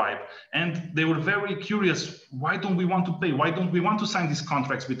expecting bribe and they were very curious, why don't we want to pay? Why don't we want to sign these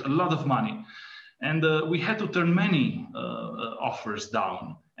contracts with a lot of money? And we had to turn many offers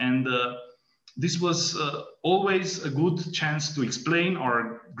down. And this was always a good chance to explain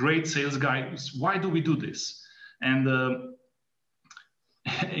our great sales guys, why do we do this? And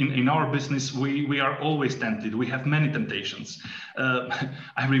in our business, we are always tempted. We have many temptations.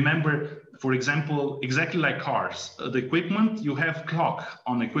 I remember, for example, exactly like cars, the equipment, you have clock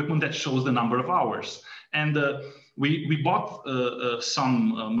on equipment that shows the number of hours. And we bought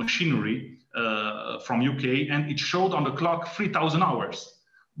some machinery from UK, and it showed on the clock 3,000 hours.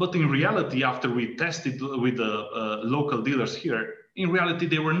 But in reality, after we tested with the local dealers here, in reality,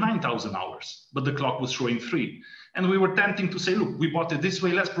 they were 9,000 hours, but the clock was showing 3. And we were tempting to say, look, we bought it this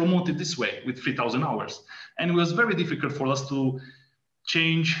way, let's promote it this way with 3,000 hours. And it was very difficult for us to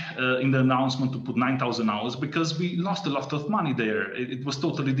change in the announcement to put 9,000 hours because we lost a lot of money there. It was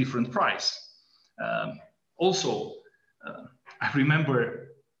totally different price. Also, I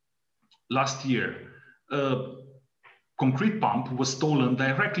remember last year, a concrete pump was stolen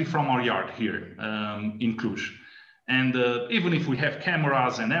directly from our yard here in Cluj. And even if we have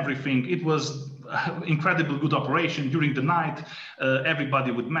cameras and everything, it was incredibly good operation during the night.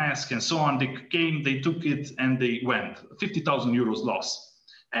 Everybody with masks and so on, they came, they took it and they went. 50,000 euros loss.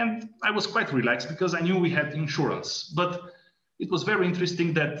 And I was quite relaxed because I knew we had insurance. But it was very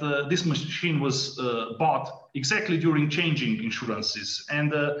interesting that this machine was bought exactly during changing insurances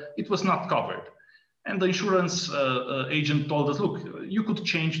and it was not covered. And the insurance agent told us, look, you could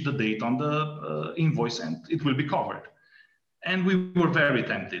change the date on the invoice and it will be covered. And we were very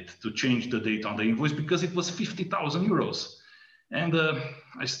tempted to change the date on the invoice because it was 50,000 euros. And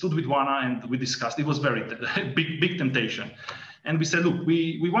I stood with Juana and we discussed, it was very big temptation. And we said, look,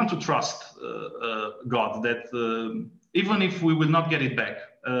 we want to trust God that even if we will not get it back,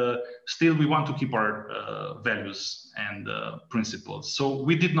 still we want to keep our values and principles. So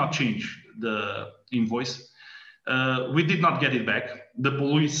we did not change the invoice. We did not get it back. The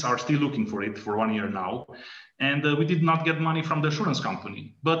police are still looking for it for 1 year now. And we did not get money from the insurance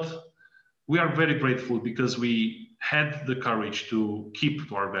company. But we are very grateful because we had the courage to keep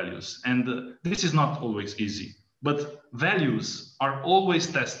to our values. And this is not always easy. But values are always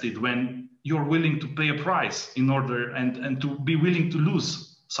tested when you're willing to pay a price in order and to be willing to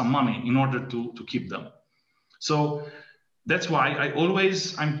lose some money in order to keep them. So that's why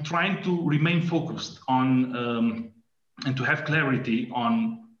I'm trying to remain focused on and to have clarity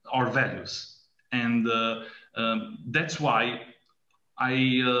on our values. And that's why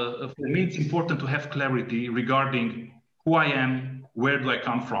for me, it's important to have clarity regarding who I am, where do I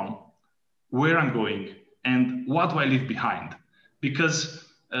come from, where I'm going, and what do I leave behind? Because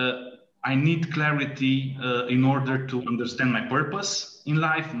I need clarity in order to understand my purpose in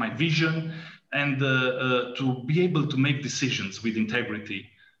life, my vision, and to be able to make decisions with integrity.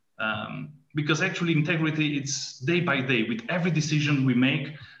 Because actually integrity, it's day by day. With every decision we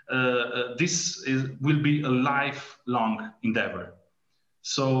make, will be a lifelong endeavor.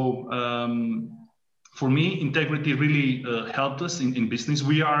 So for me, integrity really helped us in business.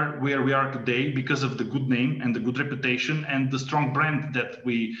 We are where we are today because of the good name and the good reputation and the strong brand that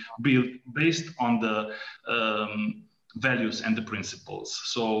we built based on the values and the principles.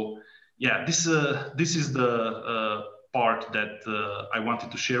 So yeah, this is the part that I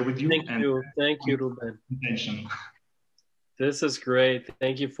wanted to share with you. Thank you, Ruben. Intention. This is great.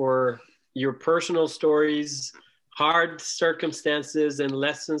 Thank you for your personal stories, hard circumstances, and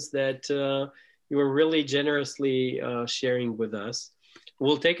lessons that you were really generously sharing with us.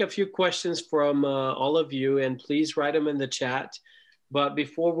 We'll take a few questions from all of you, and please write them in the chat. But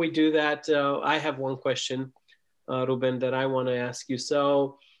before we do that, I have one question, Ruben, that I want to ask you.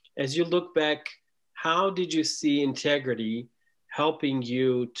 So as you look back, how did you see integrity helping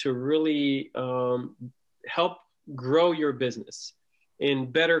you to really help grow your business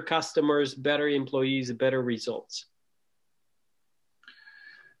in better customers, better employees, better results?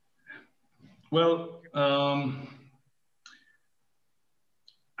 Well,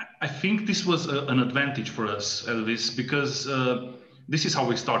 I think this was an advantage for us, Elvis, because this is how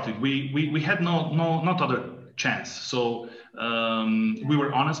we started. We had not other chance. So we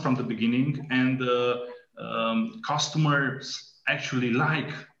were honest from the beginning, and customers actually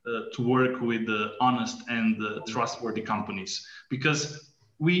like to work with honest and trustworthy companies, because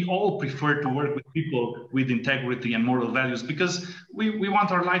we all prefer to work with people with integrity and moral values, because we want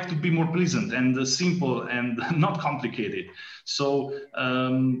our life to be more pleasant and simple and not complicated. So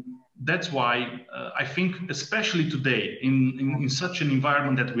that's why I think, especially today, in such an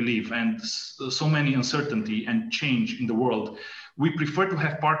environment that we live and so many uncertainty and change in the world, we prefer to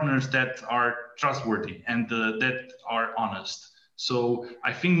have partners that are trustworthy and that are honest. So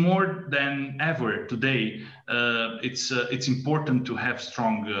I think more than ever today, it's important to have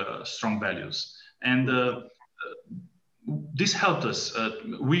strong values, and this helped us.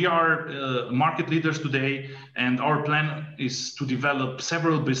 We are market leaders today, and our plan is to develop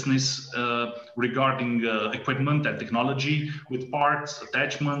several business regarding equipment and technology, with parts,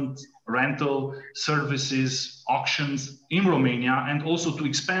 attachment, rental, services, auctions in Romania, and also to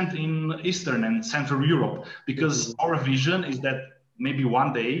expand in Eastern and Central Europe, because our vision is that maybe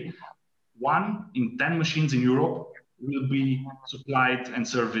one day, 1 in 10 machines in Europe will be supplied and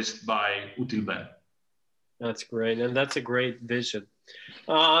serviced by Utilben. That's great, and that's a great vision.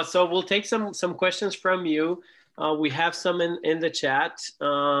 So we'll take some questions from you. We have some in the chat.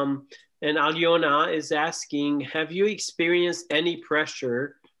 And Aliona is asking, have you experienced any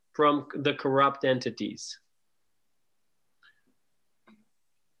pressure from the corrupt entities?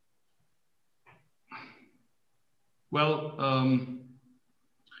 Well,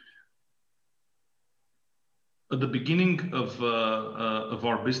 at the beginning of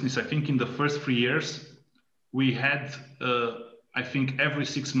our business, I think in the first 3 years, we had, I think every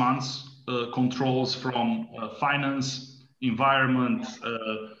 6 months, controls from finance, environment,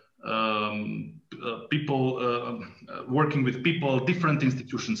 people, working with people, different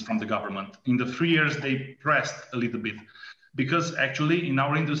institutions from the government. In the 3 years, they pressed a little bit because actually in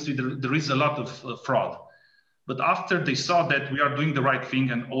our industry, there is a lot of fraud. But after they saw that we are doing the right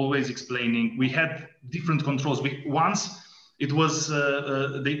thing and always explaining, we had different controls. Once it was,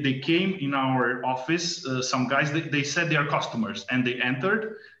 they came in our office, some guys, they said they are customers and they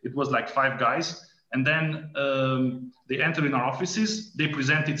entered. It was like 5 guys. And then they entered in our offices, they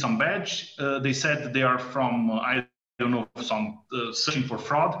presented some badge. They said that they are from, I don't know, some searching for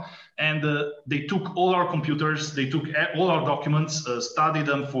fraud. And they took all our computers, they took all our documents, studied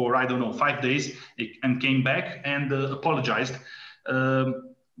them for, I don't know, 5 days and came back and apologized.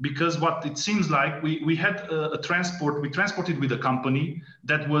 Because what it seems like, we had we transported with a company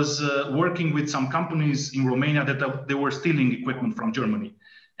that was working with some companies in Romania that they were stealing equipment from Germany.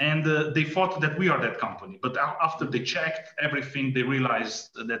 And they thought that we are that company. But after they checked everything, they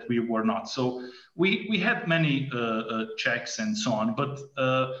realized that we were not. So we had many checks and so on, but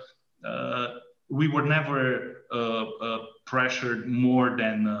we were never pressured more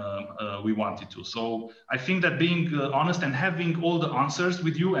than we wanted to. So I think that being honest and having all the answers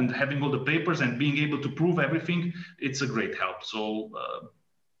with you and having all the papers and being able to prove everything, it's a great help. So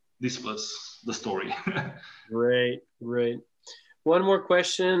this was the story. Great, great. One more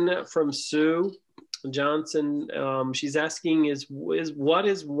question from Sue Johnson. She's asking what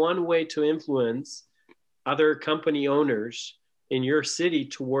is one way to influence other company owners in your city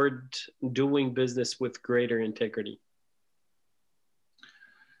toward doing business with greater integrity?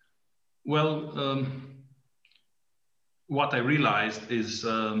 Well, what I realized is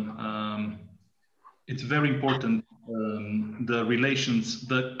it's very important,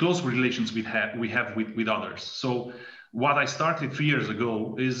 the close relations we have with others. So what I started 3 years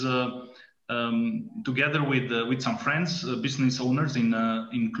ago is together with some friends, business owners in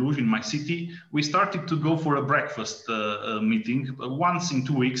Cluj, in my city, we started to go for a breakfast meeting once in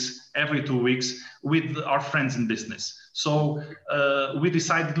 2 weeks, every 2 weeks, with our friends in business. So we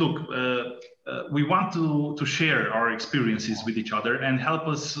decided, look, we want to share our experiences with each other and help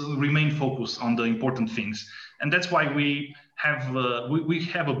us remain focused on the important things. And that's why we have a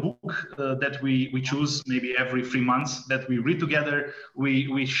book that we choose maybe every 3 months that we read together.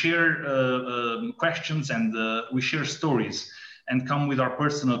 We share questions and we share stories and come with our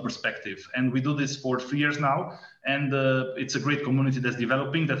personal perspective. And we do this for 3 years now. And it's a great community that's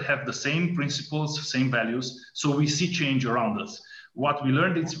developing that have the same principles, same values. So we see change around us. What we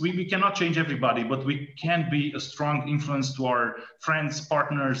learned is we cannot change everybody, but we can be a strong influence to our friends,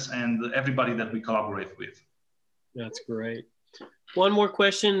 partners, and everybody that we collaborate with. That's great. One more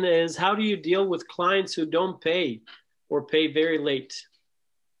question is, how do you deal with clients who don't pay or pay very late?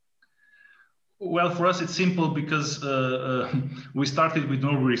 Well, for us, it's simple because we started with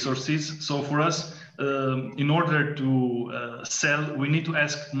no resources. So for us, in order to sell, we need to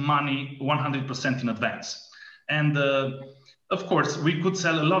ask money 100% in advance. And of course, we could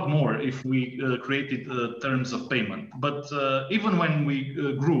sell a lot more if we created terms of payment. But even when we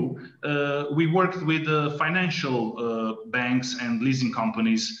grew, we worked with financial banks and leasing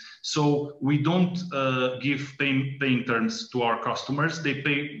companies. So we don't give paying terms to our customers. They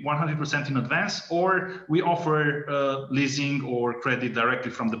pay 100% in advance, or we offer leasing or credit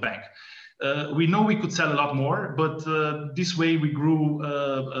directly from the bank. We know we could sell a lot more, but this way we grew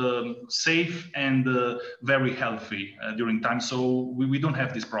safe and very healthy during time. So we don't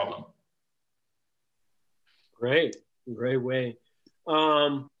have this problem. Great, great way.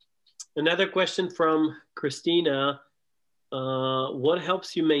 Another question from Christina. What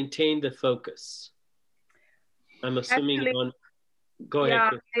helps you maintain the focus? I'm assuming actually, go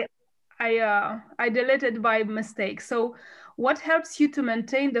ahead. Yeah, I deleted by mistake. So what helps you to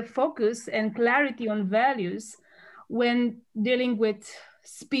maintain the focus and clarity on values when dealing with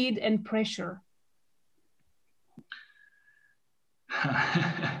speed and pressure?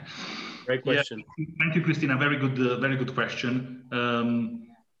 Great question. Yeah, thank you, Christina. Very good question.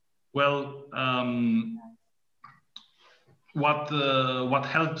 What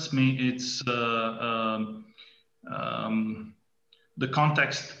helps me, it's the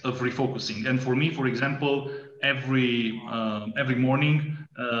context of refocusing. And for me, for example, every morning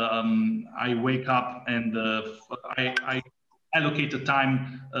I wake up and I allocate the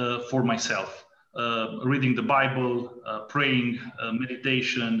time for myself, reading the Bible, praying,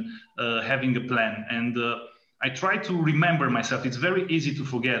 meditation, having a plan. And I try to remember myself. It's very easy to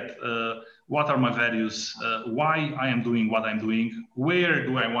forget what are my values, why I am doing what I'm doing, where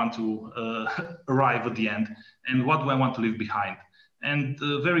do I want to arrive at the end, and what do I want to leave behind. And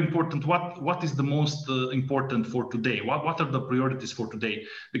very important, what is the most important for today? What are the priorities for today?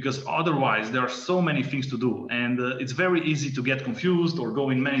 Because otherwise there are so many things to do, and it's very easy to get confused or go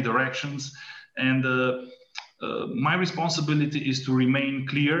in many directions. And my responsibility is to remain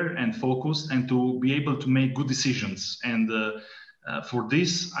clear and focused and to be able to make good decisions. And for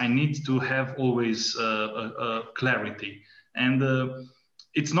this, I need to have always clarity. And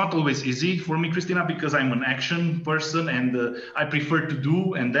it's not always easy for me, Christina, because I'm an action person and I prefer to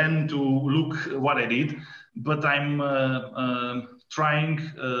do and then to look what I did. But I'm trying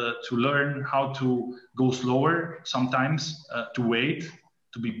to learn how to go slower sometimes, to wait,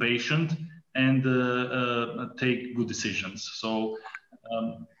 to be patient, and take good decisions. So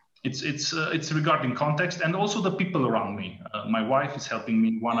it's regarding context and also the people around me. My wife is helping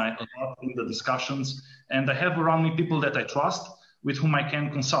me a lot in the discussions, and I have around me people that I trust, with whom I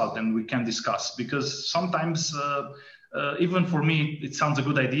can consult and we can discuss. Because sometimes, even for me, it sounds a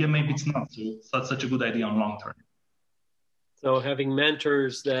good idea. Maybe it's not such a good idea on long term. So having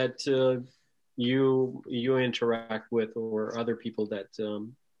mentors that you interact with, or other people that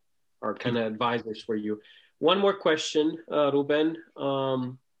are kind of advisors for you. One more question, Ruben.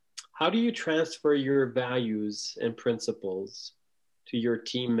 How do you transfer your values and principles to your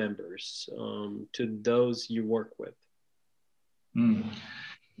team members, to those you work with?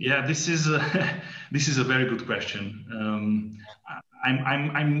 Yeah, this is a very good question.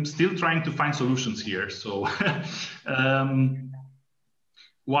 I'm still trying to find solutions here. So,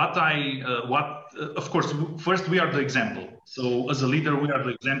 of course, first we are the example. So as a leader, we are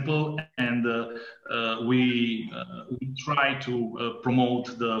the example, and we try to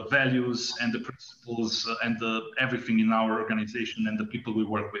promote the values and the principles and everything in our organization and the people we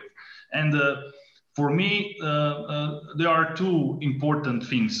work with. And for me, there are two important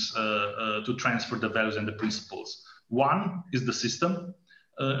things to transfer the values and the principles. One is the system.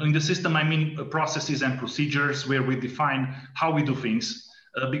 In the system, I mean processes and procedures where we define how we do things.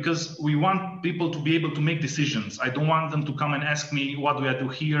 Because we want people to be able to make decisions. I don't want them to come and ask me, what do I do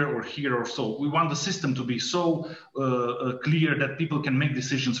here or so. We want the system to be so clear that people can make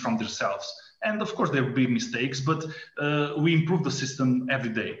decisions from themselves. And of course, there will be mistakes, but we improve the system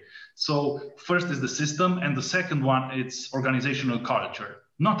every day. So first is the system, and the second one, it's organizational culture.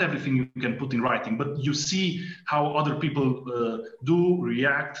 Not everything you can put in writing, but you see how other people do,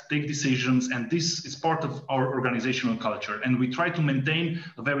 react, take decisions, and this is part of our organizational culture. And we try to maintain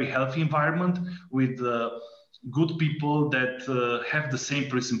a very healthy environment with good people that have the same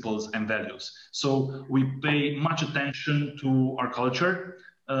principles and values. So we pay much attention to our culture,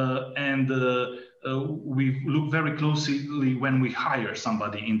 and we look very closely when we hire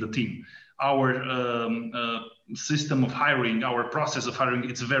somebody in the team. Our system of hiring, our process of hiring,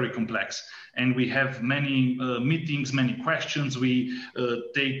 it's very complex. And we have many meetings, many questions. We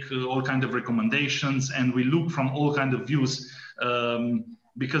take all kinds of recommendations, and we look from all kinds of views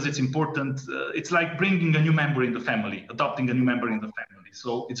because it's important. It's like bringing a new member in the family, adopting a new member in the family.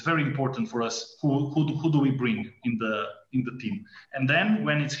 So it's very important for us who do we bring in the team. And then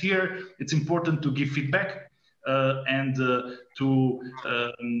when it's here, it's important to give feedback. And to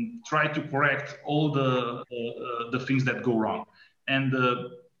try to correct all the things that go wrong. And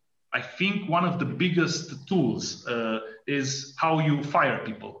I think one of the biggest tools is how you fire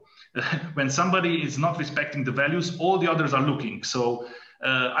people. When somebody is not respecting the values, all the others are looking. So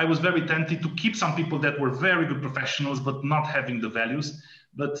I was very tempted to keep some people that were very good professionals, but not having the values.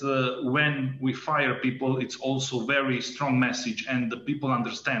 But when we fire people, it's also very strong message, and the people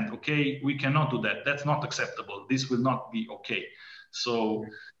understand, okay, we cannot do that. That's not acceptable. This will not be okay. So,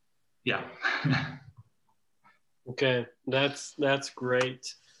 yeah. Okay, that's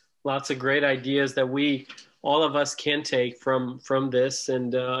great. Lots of great ideas that all of us can take from this.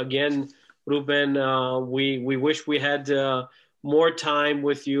 And again, Ruben, we wish we had more time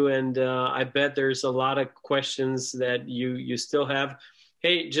with you, and I bet there's a lot of questions that you still have.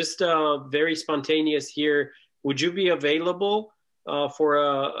 Hey, just very spontaneous here. Would you be available for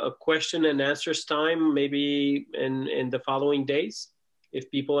a question and answers time, maybe in the following days, if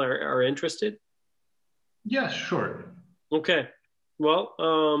people are interested? Yeah, sure. Okay. Well,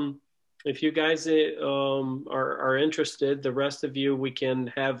 if you guys are interested, the rest of you, we can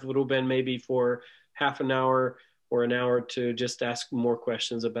have Ruben maybe for half an hour for an hour to just ask more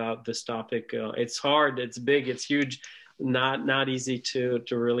questions about this topic. It's hard, it's big, it's huge, not easy to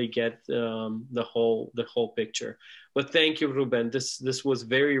really get the whole picture. But thank you, Ruben. This was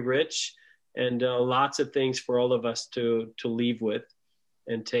very rich, and lots of things for all of us to leave with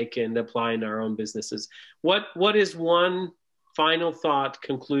and take and apply in our own businesses. What is one final thought,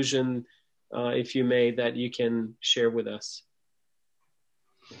 conclusion, if you may, that you can share with us?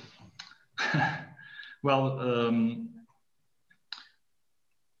 Well,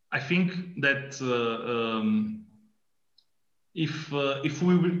 I think that if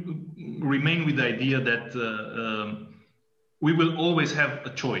we remain with the idea that we will always have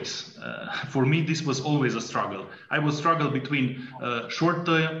a choice. For me, this was always a struggle. I would struggle between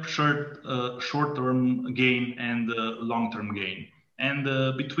short-term gain and long-term gain, and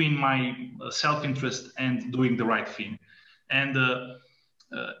between my self-interest and doing the right thing. And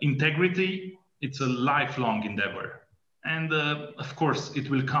integrity, it's a lifelong endeavor. And of course,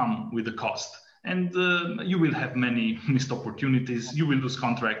 it will come with a cost. And you will have many missed opportunities. You will lose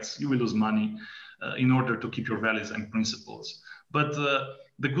contracts. You will lose money in order to keep your values and principles. But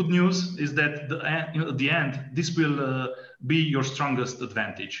the good news is that at the end, this will be your strongest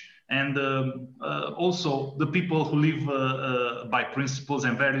advantage. And also, the people who live by principles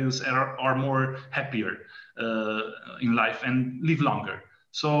and values are more happier in life and live longer.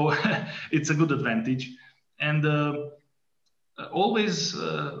 So it's a good advantage. And always,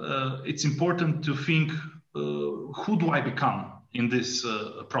 it's important to think, who do I become in this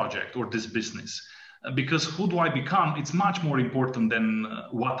project or this business? Because who do I become? It's much more important than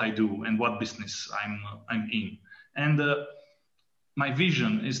what I do and what business I'm in. And my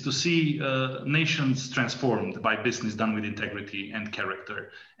vision is to see nations transformed by business done with integrity and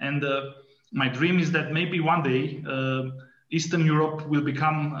character. And my dream is that maybe one day Eastern Europe will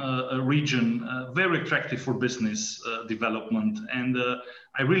become a region very attractive for business development. And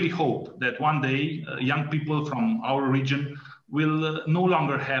I really hope that one day young people from our region will no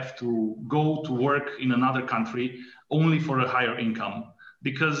longer have to go to work in another country only for a higher income.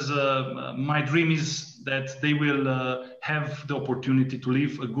 Because my dream is that they will have the opportunity to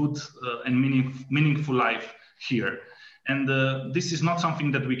live a good and meaningful life here. And this is not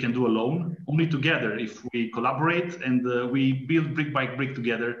something that we can do alone. Only together, if we collaborate and we build brick by brick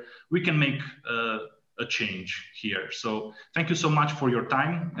together, we can make a change here. So thank you so much for your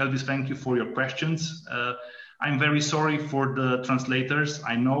time. Elvis, thank you for your questions. I'm very sorry for the translators.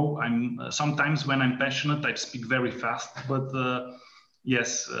 I know sometimes when I'm passionate, I speak very fast, but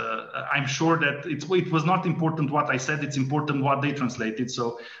yes, I'm sure that it was not important what I said, it's important what they translated.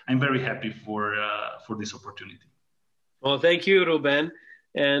 So I'm very happy for this opportunity. Well, thank you, Ruben.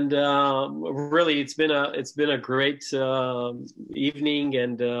 And really, it's been a great evening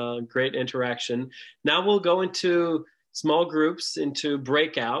and great interaction. Now we'll go into small groups, into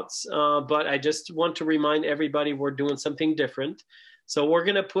breakouts, but I just want to remind everybody we're doing something different. So we're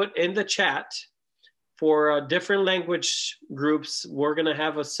going to put in the chat for different language groups, we're going to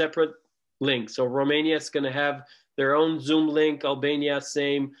have a separate link. So Romania is going to have their own Zoom link, Albania,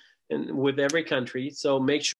 same, and with every country. So make sure